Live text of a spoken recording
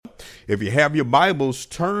If you have your Bibles,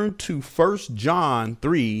 turn to 1 John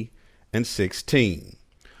 3:16.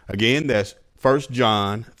 Again, that's 1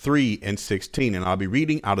 John 3:16, and I'll be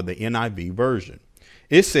reading out of the NIV version.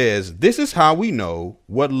 It says, "This is how we know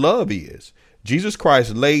what love is. Jesus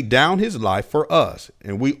Christ laid down his life for us,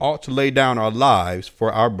 and we ought to lay down our lives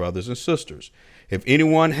for our brothers and sisters. If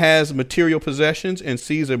anyone has material possessions and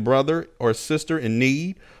sees a brother or sister in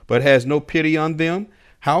need, but has no pity on them,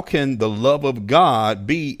 how can the love of God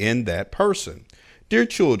be in that person? Dear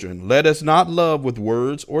children, let us not love with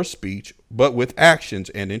words or speech, but with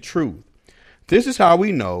actions and in truth. This is how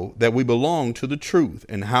we know that we belong to the truth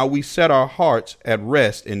and how we set our hearts at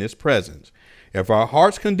rest in his presence. If our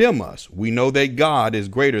hearts condemn us, we know that God is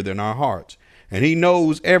greater than our hearts, and he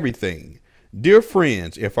knows everything. Dear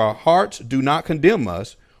friends, if our hearts do not condemn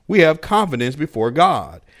us, we have confidence before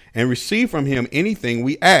God and receive from him anything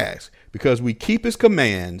we ask, because we keep his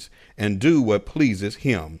commands and do what pleases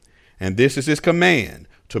him. And this is his command,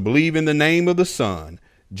 to believe in the name of the Son,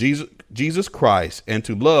 Jesus Christ, and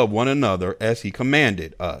to love one another as he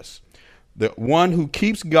commanded us. The one who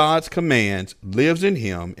keeps God's commands lives in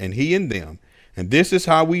him and he in them. And this is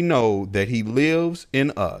how we know that he lives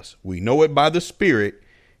in us. We know it by the Spirit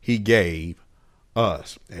he gave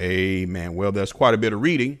us." Amen. Well, that's quite a bit of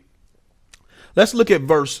reading. Let's look at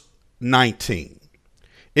verse 19.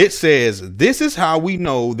 It says, "This is how we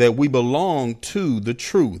know that we belong to the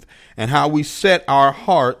truth and how we set our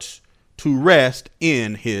hearts to rest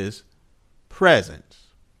in his presence."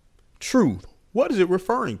 Truth. What is it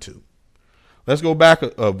referring to? Let's go back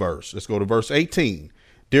a verse. Let's go to verse 18.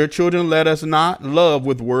 "Dear children, let us not love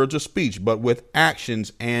with words or speech, but with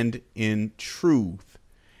actions and in truth."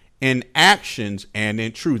 In actions and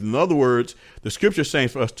in truth. In other words, the scripture is saying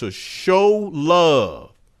for us to show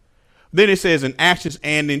love. Then it says in actions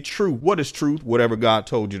and in truth. What is truth? Whatever God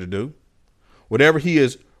told you to do. Whatever he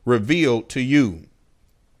has revealed to you.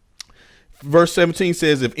 Verse 17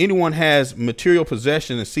 says, "If anyone has material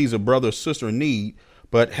possession and sees a brother or sister in need,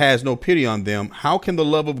 but has no pity on them, how can the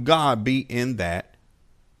love of God be in that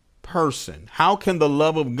person?" How can the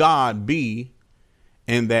love of God be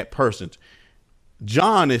in that person?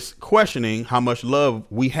 John is questioning how much love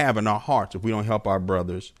we have in our hearts if we don't help our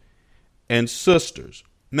brothers and sisters.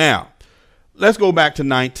 Now, let's go back to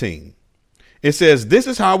 19. It says, "This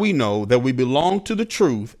is how we know that we belong to the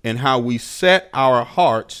truth and how we set our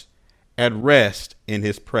hearts at rest in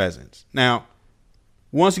his presence." Now,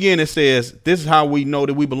 once again, it says, this is how we know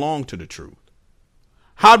that we belong to the truth.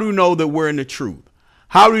 How do we know that we're in the truth?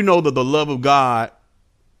 How do we know that the love of God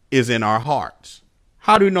is in our hearts?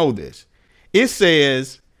 How do we know this? It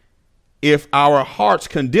says, if our hearts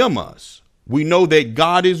condemn us, we know that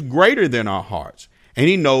God is greater than our hearts and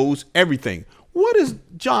he knows everything. What is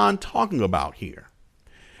John talking about here?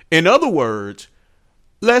 In other words,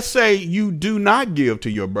 let's say you do not give to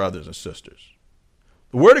your brothers and sisters.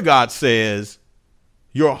 The word of God says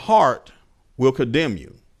your heart will condemn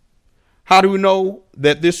you. How do we know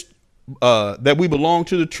that that we belong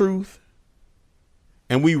to the truth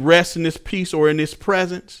and we rest in this peace or in this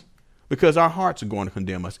presence? Because our hearts are going to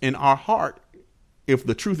condemn us. And our heart, if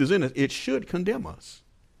the truth is in us, it should condemn us.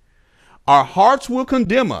 Our hearts will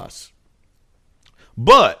condemn us.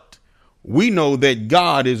 But we know that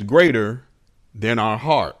God is greater than our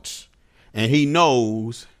hearts. And he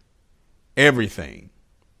knows everything.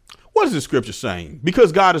 What is the scripture saying?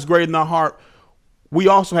 Because God is greater than our heart, we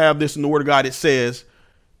also have this in the word of God. It says,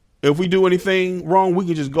 if we do anything wrong, we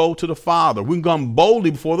can just go to the Father. We can come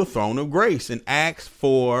boldly before the throne of grace and ask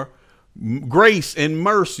for grace and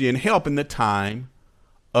mercy and help in the time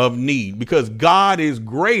of need, because God is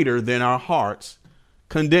greater than our hearts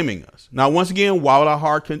condemning us. Now, once again, why would our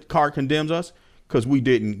heart condemns us? Because we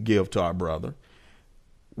didn't give to our brother.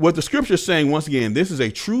 What the scripture is saying, once again, this is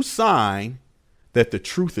a true sign that the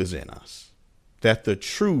truth is in us, that the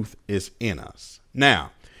truth is in us.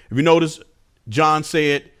 Now, if you notice, John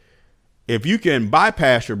said, if you can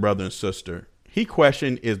bypass your brother and sister, he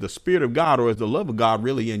questioned, is the Spirit of God or is the love of God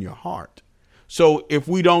really in your heart? So if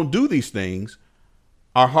we don't do these things,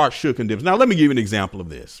 our heart should condemn us. Now, let me give you an example of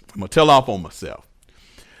this. I'm going to tell off on myself.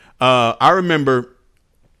 I remember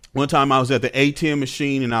one time I was at the ATM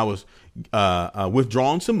machine and I was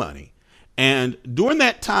withdrawing some money. And during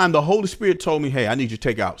that time, the Holy Spirit told me, hey, I need you to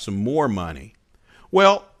take out some more money.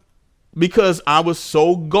 Well, because I was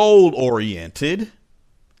so goal oriented,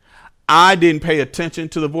 I didn't pay attention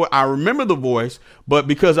to the voice. I remember the voice, but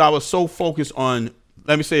because I was so focused on,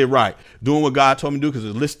 let me say it right, doing what God told me to do, because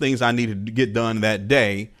there's a list of things I needed to get done that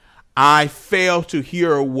day, I failed to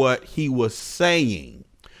hear what he was saying.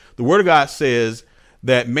 The word of God says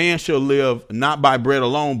that man shall live not by bread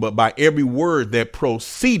alone, but by every word that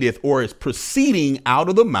proceedeth or is proceeding out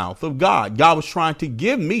of the mouth of God. God was trying to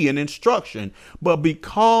give me an instruction, but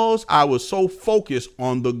because I was so focused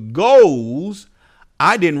on the goals,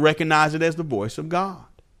 I didn't recognize it as the voice of God.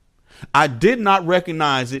 I did not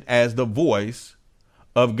recognize it as the voice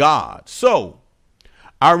of God. So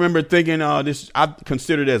I remember thinking I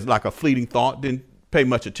considered it as like a fleeting thought, didn't pay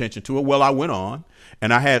much attention to it. Well, I went on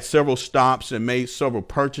and I had several stops and made several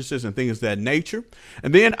purchases and things of that nature.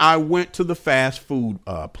 And then I went to the fast food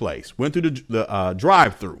place, went through the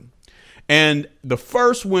drive-through. And the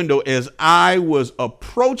first window, as I was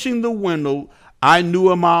approaching the window, I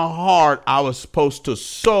knew in my heart I was supposed to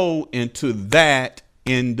sow into that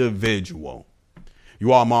individual.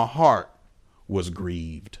 You all, my heart was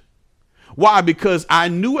grieved. Why? Because I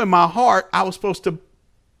knew in my heart I was supposed to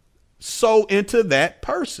sow into that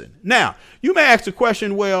person. Now, you may ask the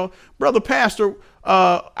question, well, brother pastor,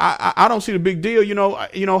 I don't see the big deal. You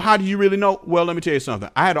know, how do you really know? Well, let me tell you something.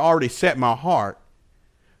 I had already set my heart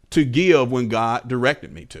to give when God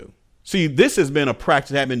directed me to. See, this has been a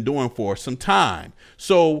practice I've been doing for some time.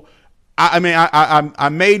 So, I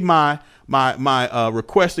made my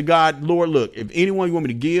request to God. Lord, look, if anyone you want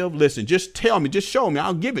me to give, listen, just tell me, just show me,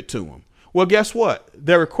 I'll give it to them. Well, guess what?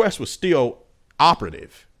 Their request was still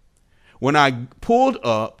operative. When I pulled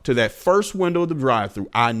up to that first window of the drive-thru,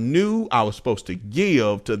 I knew I was supposed to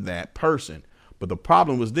give to that person. But the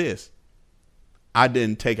problem was this: I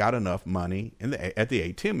didn't take out enough money at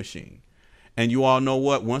the ATM machine. And you all know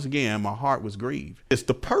what? Once again, my heart was grieved. It's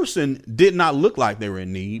the person did not look like they were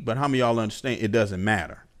in need, but how many of y'all understand it doesn't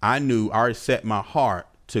matter? I already set my heart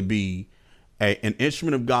to be an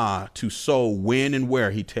instrument of God to sow when and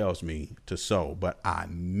where he tells me to sow, but I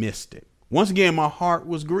missed it. Once again, my heart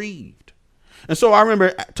was grieved. And so I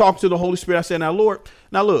remember talking to the Holy Spirit. I said, now, Lord,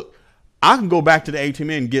 now look, I can go back to the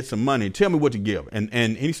ATM and get some money. Tell me what to give.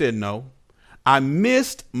 And he said, no, I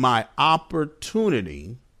missed my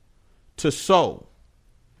opportunity to sow.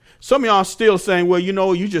 Some of y'all still saying, well, you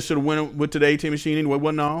know, you just should have went to the ATM machine anyway.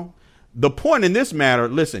 Well, no. The point in this matter,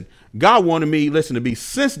 listen, God wanted me, to be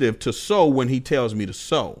sensitive to sow when he tells me to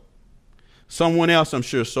sow. Someone else, I'm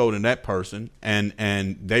sure, sowed in that person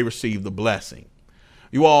and they received the blessing.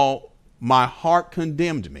 You all, my heart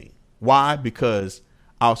condemned me. Why? Because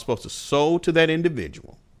I was supposed to sow to that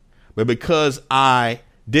individual. But because I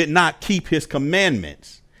did not keep his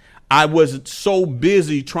commandments, I was so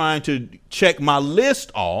busy trying to check my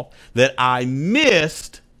list off that I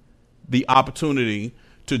missed the opportunity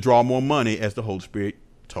to draw more money as the Holy Spirit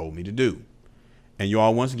told me to do. And you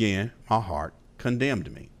all, once again, my heart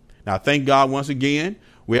condemned me. Now, thank God, once again,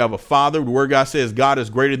 we have a Father. The Word of God says God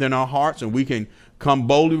is greater than our hearts, and we can come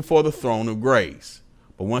boldly before the throne of grace.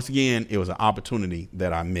 But once again, it was an opportunity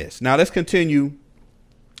that I missed. Now, let's continue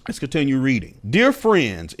reading. Dear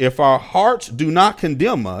friends, if our hearts do not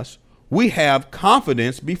condemn us, we have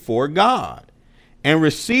confidence before God and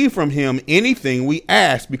receive from him anything we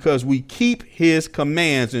ask because we keep his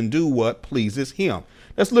commands and do what pleases him.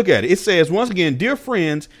 Let's look at it. It says, once again, dear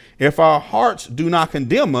friends, if our hearts do not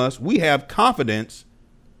condemn us, we have confidence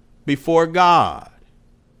before God.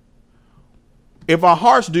 If our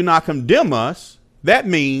hearts do not condemn us, that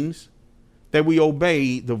means that we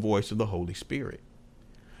obey the voice of the Holy Spirit.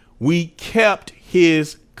 We kept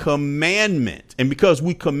his commandments. And because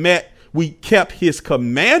we kept his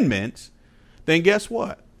commandments, then guess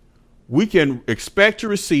what? We can expect to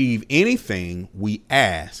receive anything we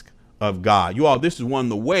ask of God. You all, this is one of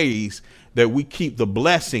the ways that we keep the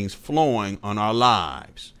blessings flowing on our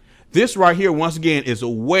lives. This right here, once again, is a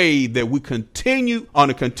way that we continue on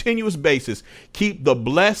a continuous basis, keep the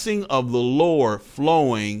blessing of the Lord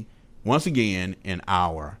flowing once again in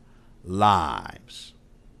our lives.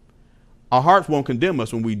 Our hearts won't condemn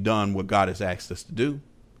us when we've done what God has asked us to do.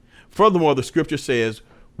 Furthermore, the scripture says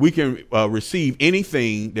we can receive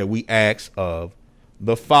anything that we ask of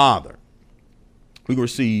the Father. We can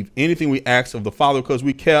receive anything we ask of the Father because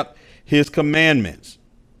we kept his commandments.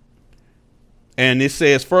 And it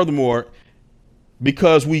says, furthermore,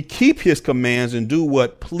 because we keep his commands and do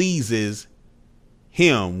what pleases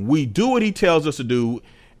him. We do what he tells us to do,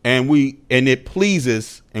 and it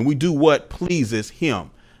pleases, and we do what pleases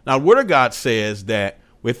him. Now, the Word of God says that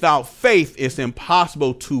without faith, it's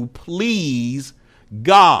impossible to please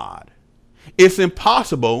God. It's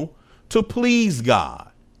impossible to please God.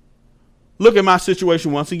 Look at my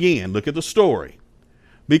situation once again. Look at the story.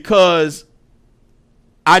 Because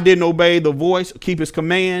I didn't obey the voice, keep his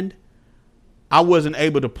command, I wasn't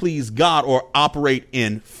able to please God or operate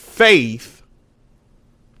in faith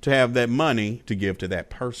to have that money to give to that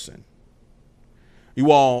person.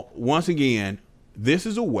 You all, once again, this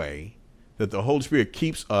is a way that the Holy Spirit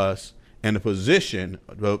keeps us in a position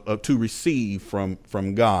to receive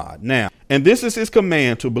from God. Now, and this is his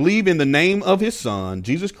command, to believe in the name of his son,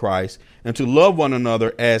 Jesus Christ, and to love one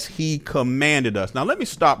another as he commanded us. Now, let me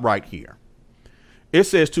stop right here. It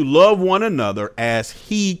says to love one another as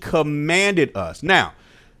he commanded us. Now,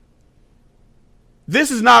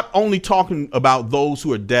 this is not only talking about those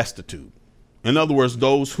who are destitute. In other words,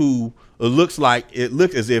 those who it looks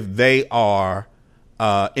as if they are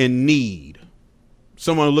in need.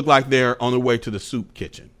 Someone who look like they're on their way to the soup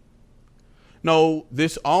kitchen. No,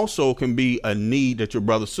 this also can be a need that your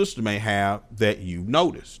brother or sister may have that you've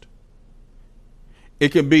noticed.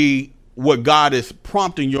 It can be what God is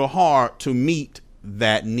prompting your heart to meet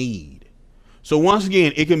that need. So once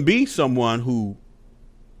again, it can be someone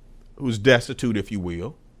who's destitute, if you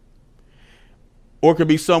will, or it could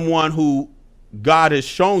be someone who God has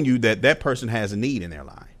shown you that person has a need in their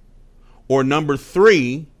life. Or number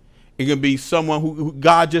three, it can be someone who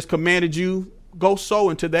God just commanded you go sow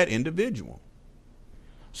into that individual.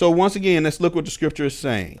 So once again, let's look what the scripture is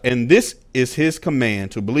saying. And this is his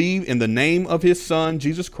command, to believe in the name of his son,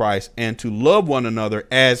 Jesus Christ, and to love one another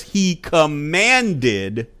as he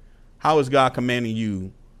commanded. How is God commanding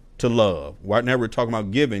you to love? Right now we're talking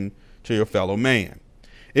about giving to your fellow man.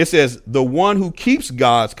 It says the one who keeps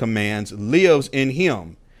God's commands lives in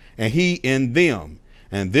him and he in them.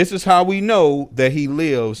 And this is how we know that he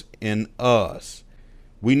lives in us.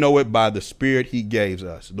 We know it by the Spirit he gives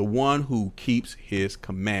us, the one who keeps his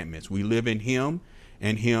commandments. We live in him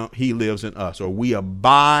and he lives in us, or we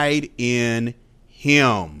abide in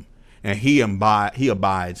him and he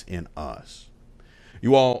abides in us.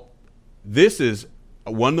 You all, this is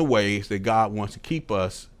one of the ways that God wants to keep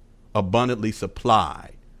us abundantly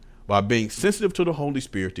supplied, by being sensitive to the Holy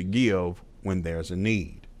Spirit to give when there's a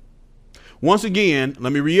need. Once again,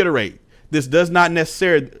 let me reiterate, this does not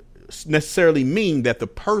necessarily mean that the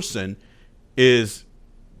person is,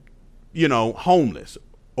 homeless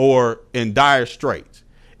or in dire straits.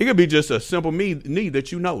 It could be just a simple need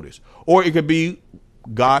that you notice, or it could be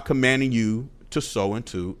God commanding you to sow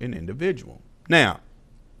into an individual. Now,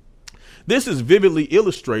 this is vividly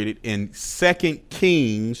illustrated in 2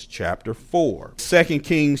 Kings chapter 4. 2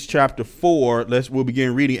 Kings chapter 4, we'll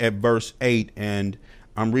begin reading at verse 8, and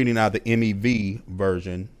I'm reading out the MEV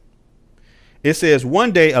version. It says,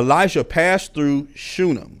 one day Elisha passed through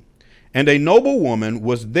Shunem, and a noble woman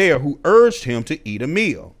was there who urged him to eat a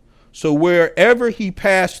meal. So wherever he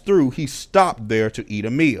passed through, he stopped there to eat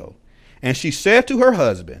a meal. And she said to her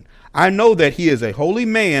husband, I know that he is a holy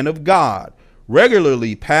man of God,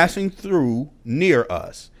 regularly passing through near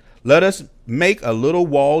us. Let us make a little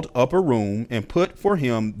walled upper room and put for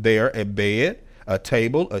him there a bed, a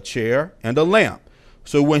table, a chair, and a lamp.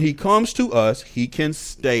 So when he comes to us, he can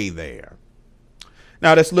stay there.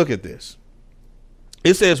 Now let's look at this.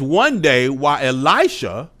 It says one day while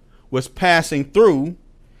Elisha was passing through,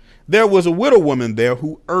 there was a widow woman there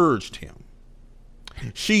who urged him.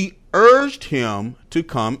 She urged him to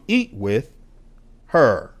come eat with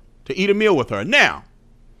her, to eat a meal with her. Now,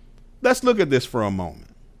 let's look at this for a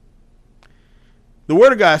moment. The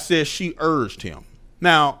word of God says she urged him.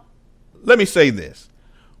 Now, let me say this.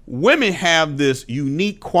 Women have this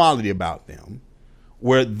unique quality about them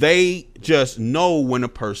where they just know when a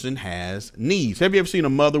person has needs. Have you ever seen a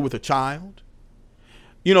mother with a child?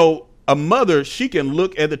 A mother, she can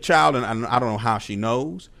look at the child, and I don't know how she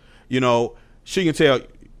knows. She can tell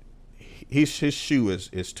his shoe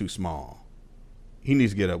is too small. He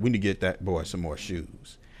needs to get up. We need to get that boy some more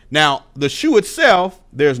shoes. Now, the shoe itself,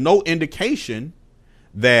 there's no indication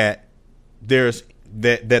that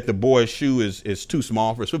that the boy's shoe is too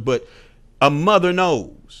small for his foot, but a mother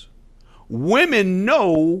knows. Women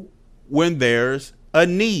know when there's a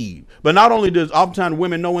need, but not only does oftentimes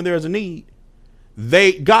women know when there's a need,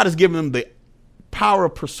 God has given them the power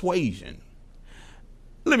of persuasion.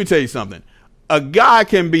 Let me tell you something. A guy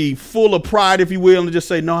can be full of pride, if you will, and just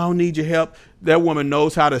say, no, I don't need your help. That woman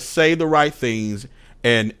knows how to say the right things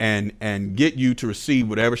and get you to receive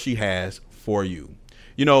whatever she has for you.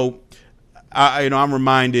 I'm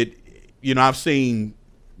reminded, I've seen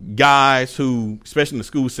guys who, especially in the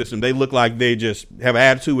school system, they look like they just have an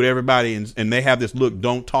attitude with everybody, and they have this look,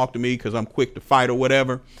 don't talk to me because I'm quick to fight or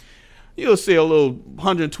whatever. You'll see a little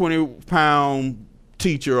 120-pound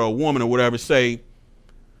teacher or woman or whatever say,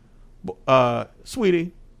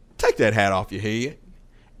 sweetie, take that hat off your head.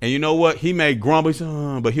 And you know what? He may grumble,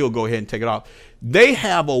 but he'll go ahead and take it off. They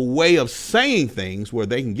have a way of saying things where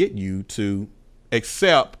they can get you to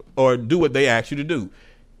accept or do what they ask you to do.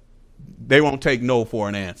 They won't take no for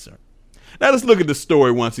an answer. Now let's look at the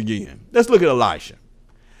story once again. Let's look at Elisha.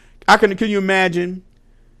 Can you imagine?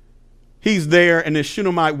 He's there, and this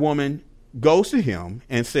Shunammite woman goes to him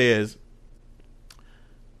and says,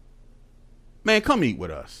 man, come eat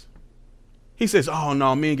with us. He says, oh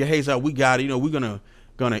no, me and Gehazi, we got it. We're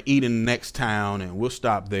gonna eat in the next town, and we'll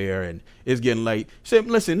stop there, and it's getting late. He said,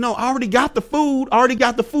 listen, no, I already got the food.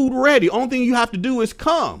 Ready. Only thing you have to do is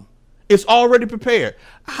come. It's already prepared.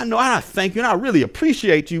 I know, I thank you, and I really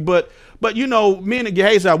appreciate you, but me and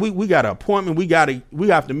Gehazi, we got an appointment. We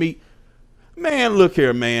have to meet. Man, look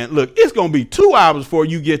here, man. Look, it's going to be 2 hours before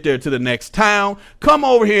you get there to the next town. Come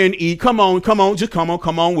over here and eat. Come on. Just come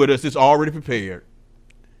on with us. It's already prepared.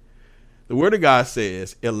 The word of God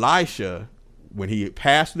says Elisha, when he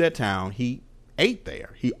passed through that town, he ate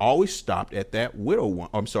there. He always stopped at that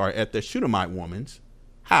at the Shunammite woman's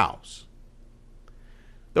house.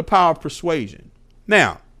 The power of persuasion.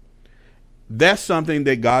 Now, that's something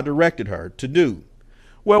that God directed her to do.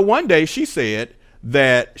 Well, one day she said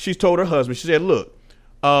that she told her husband, she said, look,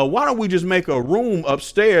 why don't we just make a room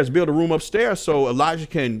upstairs, build a room upstairs so Elijah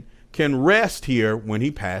can rest here when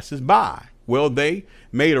he passes by. Well, they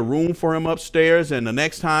made a room for him upstairs, and the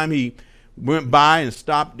next time he went by and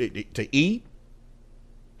stopped to eat,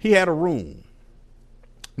 he had a room.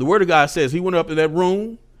 The word of God says he went up to that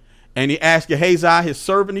room and he asked Gehazi, his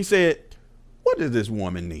servant, he said, what does this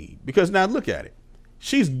woman need? Because now look at it.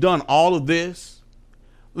 She's done all of this.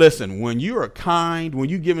 Listen, when you are kind, when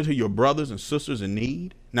you give it to your brothers and sisters in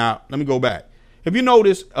need. Now, let me go back. Have you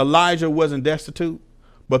noticed Elijah wasn't destitute?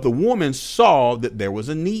 But the woman saw that there was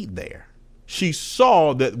a need there. She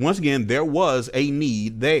saw that, once again, there was a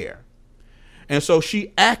need there. And so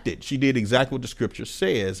she acted. She did exactly what the scripture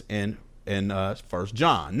says in 1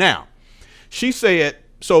 John. Now,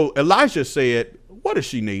 so Elijah said, what does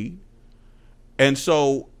she need? And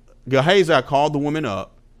so Gehazi called the woman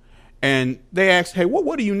up. And they asked, hey,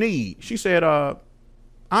 what do you need? She said,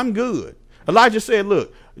 I'm good. Elijah said,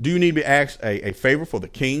 look, do you need me to ask a favor for the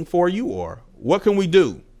king for you, or what can we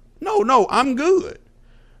do? No, I'm good.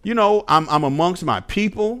 I'm amongst my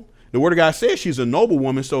people. The word of God says she's a noble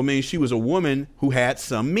woman, so it means she was a woman who had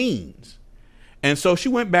some means. And so she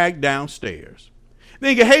went back downstairs.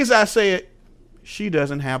 Then Gehazi said, she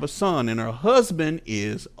doesn't have a son, and her husband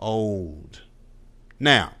is old.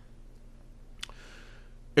 Now,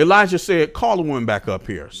 Elijah said, call the woman back up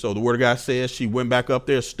here. So the word of God says she went back up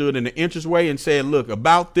there, stood in the entranceway and said, look,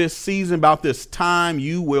 about this season, about this time,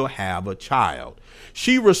 you will have a child.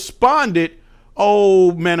 She responded,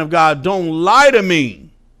 oh, man of God, don't lie to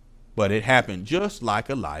me. But it happened just like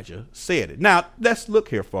Elijah said it. Now, let's look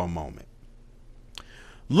here for a moment.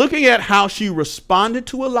 Looking at how she responded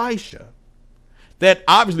to Elisha, that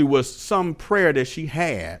obviously was some prayer that she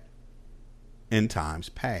had in times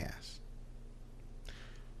past.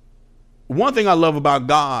 One thing I love about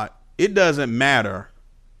God, it doesn't matter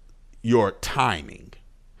your timing.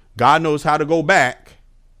 God knows how to go back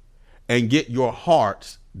and get your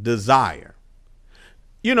heart's desire.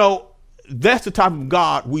 That's the type of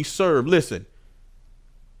God we serve. Listen,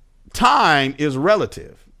 time is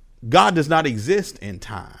relative. God does not exist in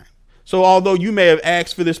time. So although you may have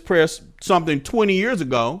asked for this prayer something 20 years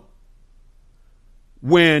ago,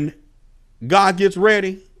 when God gets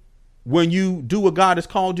ready, when you do what God has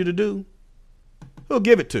called you to do, he'll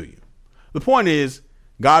give it to you. The point is,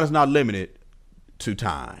 God is not limited to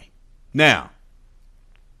time. Now,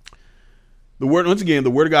 once again,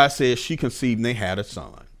 the word of God says she conceived and they had a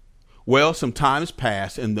son. Well, some time has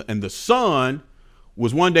passed, and the son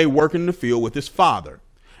was one day working in the field with his father.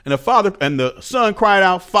 And the son cried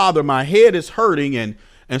out, Father, my head is hurting.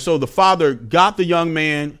 And so the father got the young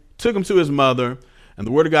man, took him to his mother. And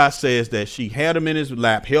the word of God says that she had him in his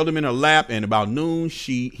lap, held him in her lap, and about noon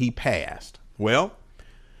he passed. Well,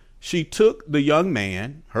 she took the young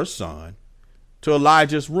man, her son, to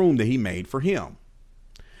Elijah's room that he made for him,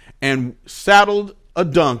 and saddled a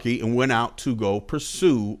donkey and went out to go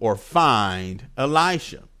pursue or find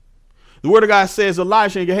Elisha. The word of God says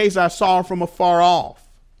Elisha and Gehazi saw from afar off.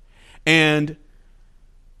 And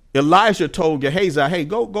Elijah told Gehazi, hey,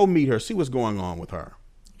 go meet her, see what's going on with her.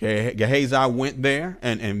 Gehazi went there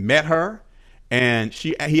and met her, and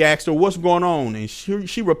he asked her, what's going on? And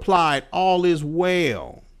she replied, all is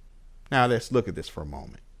well. Now let's look at this for a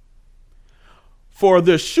moment. For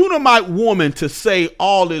the Shunammite woman to say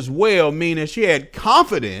all is well, meaning she had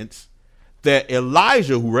confidence that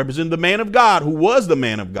Elijah, who represented the man of God, who was the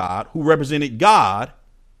man of God, who represented God,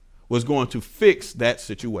 was going to fix that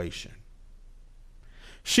situation.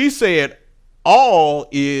 She said, all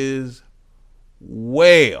is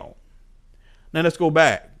well. Now let's go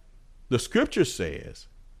back. The scripture says,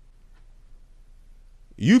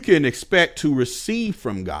 you can expect to receive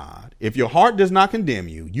from God. If your heart does not condemn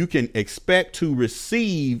you, you can expect to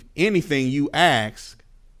receive anything you ask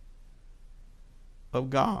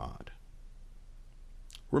of God.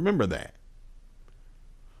 Remember that.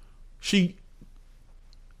 She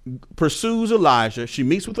pursues Elijah. She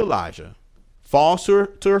meets with Elijah, falls to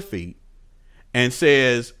her feet, and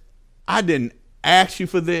says, I didn't ask you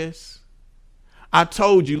for this. I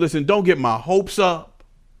told you, listen, don't get my hopes up.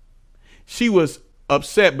 She was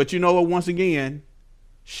upset, but you know what? Once again,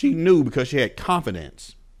 she knew because she had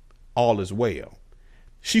confidence. All is well.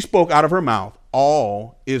 She spoke out of her mouth,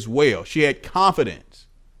 all is well. She had confidence.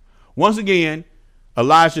 Once again,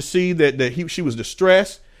 Elijah see that she was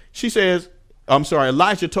distressed. She says,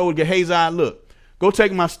 Elijah told Gehazi, look, go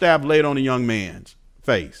take my staff, lay it on the young man's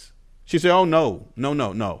face. She said, oh,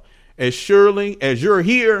 no. As surely as you're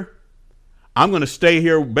here, I'm going to stay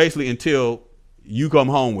here basically until you come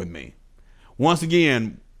home with me. Once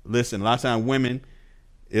again, listen, a lot of times women,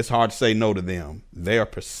 it's hard to say no to them. They are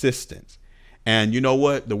persistent. And you know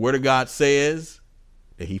what? The word of God says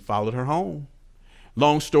that he followed her home.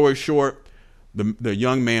 Long story short, the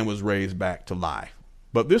young man was raised back to life.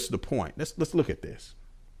 But this is the point. Let's look at this.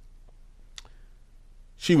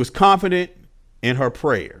 She was confident in her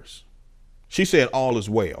prayers. She said all is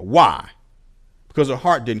well. Why? Because her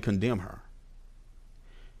heart didn't condemn her.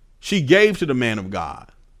 She gave to the man of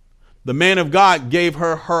God. The man of God gave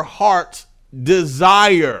her her heart's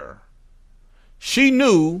desire. She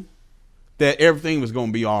knew that everything was going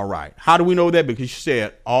to be all right. How do we know that? Because she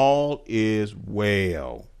said all is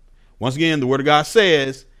well. Once again, the word of God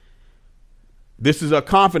says, this is a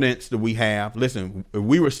confidence that we have. Listen, if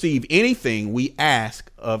we receive anything we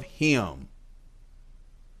ask of him.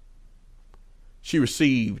 She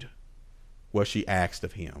received what she asked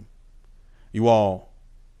of him. You all,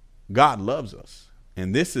 God loves us.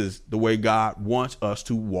 And this is the way God wants us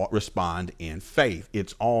to respond in faith.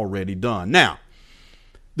 It's already done. Now,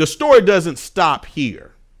 the story doesn't stop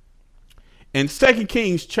here. In 2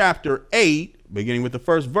 Kings chapter 8, beginning with the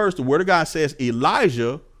first verse, the word of God says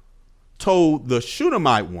Elijah told the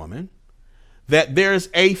Shunammite woman that there's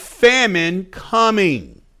a famine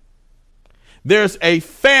coming. There's a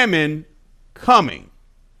famine coming.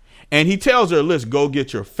 And he tells her, let's go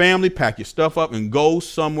get your family, pack your stuff up and go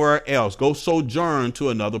somewhere else. Go sojourn to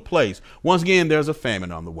another place. Once again, there's a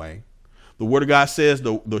famine on the way. The word of God says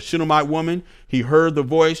the Shunammite woman, she heard the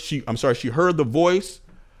voice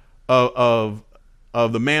of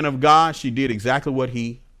the man of God. She did exactly what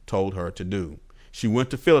he told her to do. She went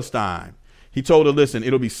to Philistine. He told her, listen,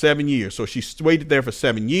 it'll be 7 years. So she waited there for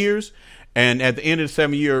 7 years. And at the end of the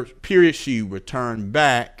 7-year period, she returned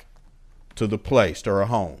back to the place, to her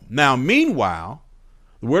home. Now, meanwhile,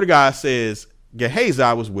 the word of God says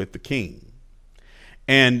Gehazi was with the king.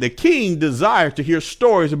 And the king desired to hear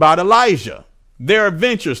stories about Elijah, their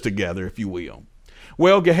adventures together, if you will.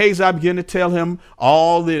 Well, Gehazi began to tell him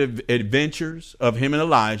all the adventures of him and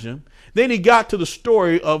Elijah. Then he got to the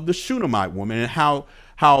story of the Shunammite woman and how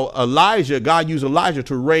God used Elijah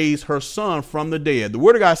to raise her son from the dead. The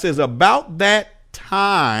word of God says about that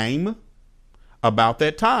time,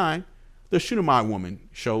 the Shunammite woman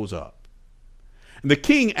shows up. And the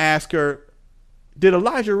king asked her, did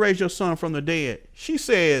Elijah raise your son from the dead? She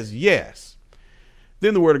says, yes.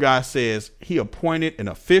 Then the word of God says he appointed an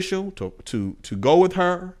official to go with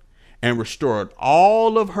her and restored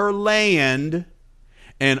all of her land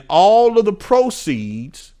and all of the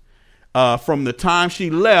proceeds from the time she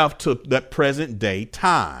left to that present day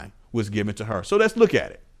time was given to her. So let's look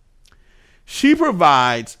at it. She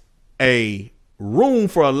provides a room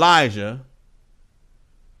for Elijah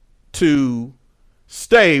to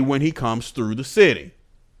stay when he comes through the city.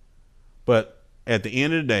 But at the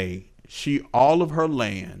end of the day, all of her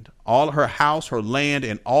land, all of her house, her land,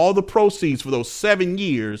 and all the proceeds for those 7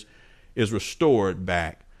 years is restored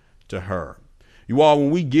back to her. You all, when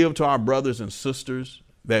we give to our brothers and sisters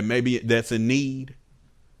that's in need,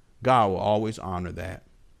 God will always honor that.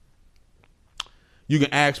 You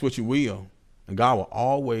can ask what you will, and God will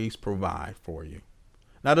always provide for you.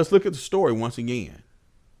 Now let's look at the story once again.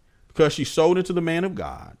 Because she sold into the man of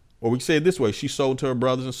God, or we say it this way, she sold to her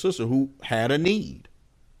brothers and sisters who had a need.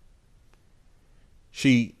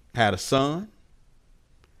 She had a son.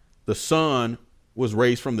 The son was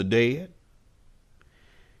raised from the dead.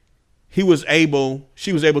 She was able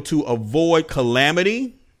to avoid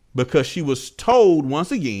calamity because she was told once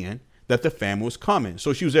again that the famine was coming.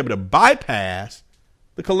 So she was able to bypass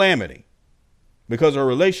the calamity because of her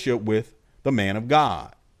relationship with the man of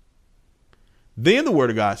God. Then the word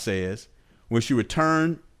of God says, when she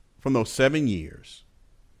returned from those 7 years,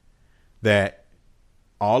 that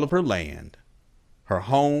all of her land, her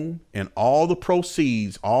home, and all the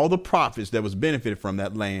proceeds, all the profits that was benefited from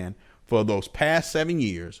that land for those past 7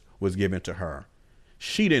 years was given to her.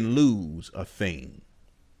 She didn't lose a thing.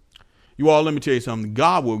 You all, let me tell you something.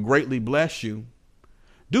 God will greatly bless you.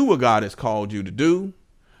 Do what God has called you to do.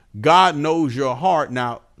 God knows your heart.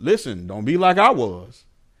 Now, listen, don't be like I was.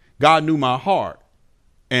 God knew my heart.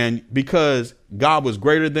 And because God was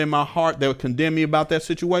greater than my heart that would condemn me about that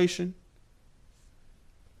situation,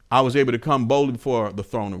 I was able to come boldly before the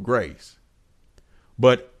throne of grace.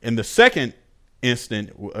 But in the second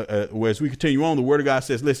instant, as we continue on, the word of God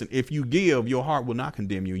says, listen, if you give, your heart will not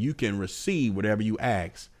condemn you. You can receive whatever you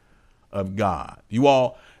ask of God. You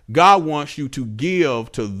all, God wants you to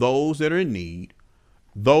give to those that are in need,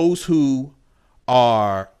 those who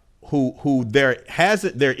are, who there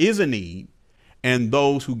is a need, and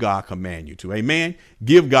those who God command you to. Amen.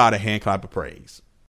 Give God a hand clap of praise.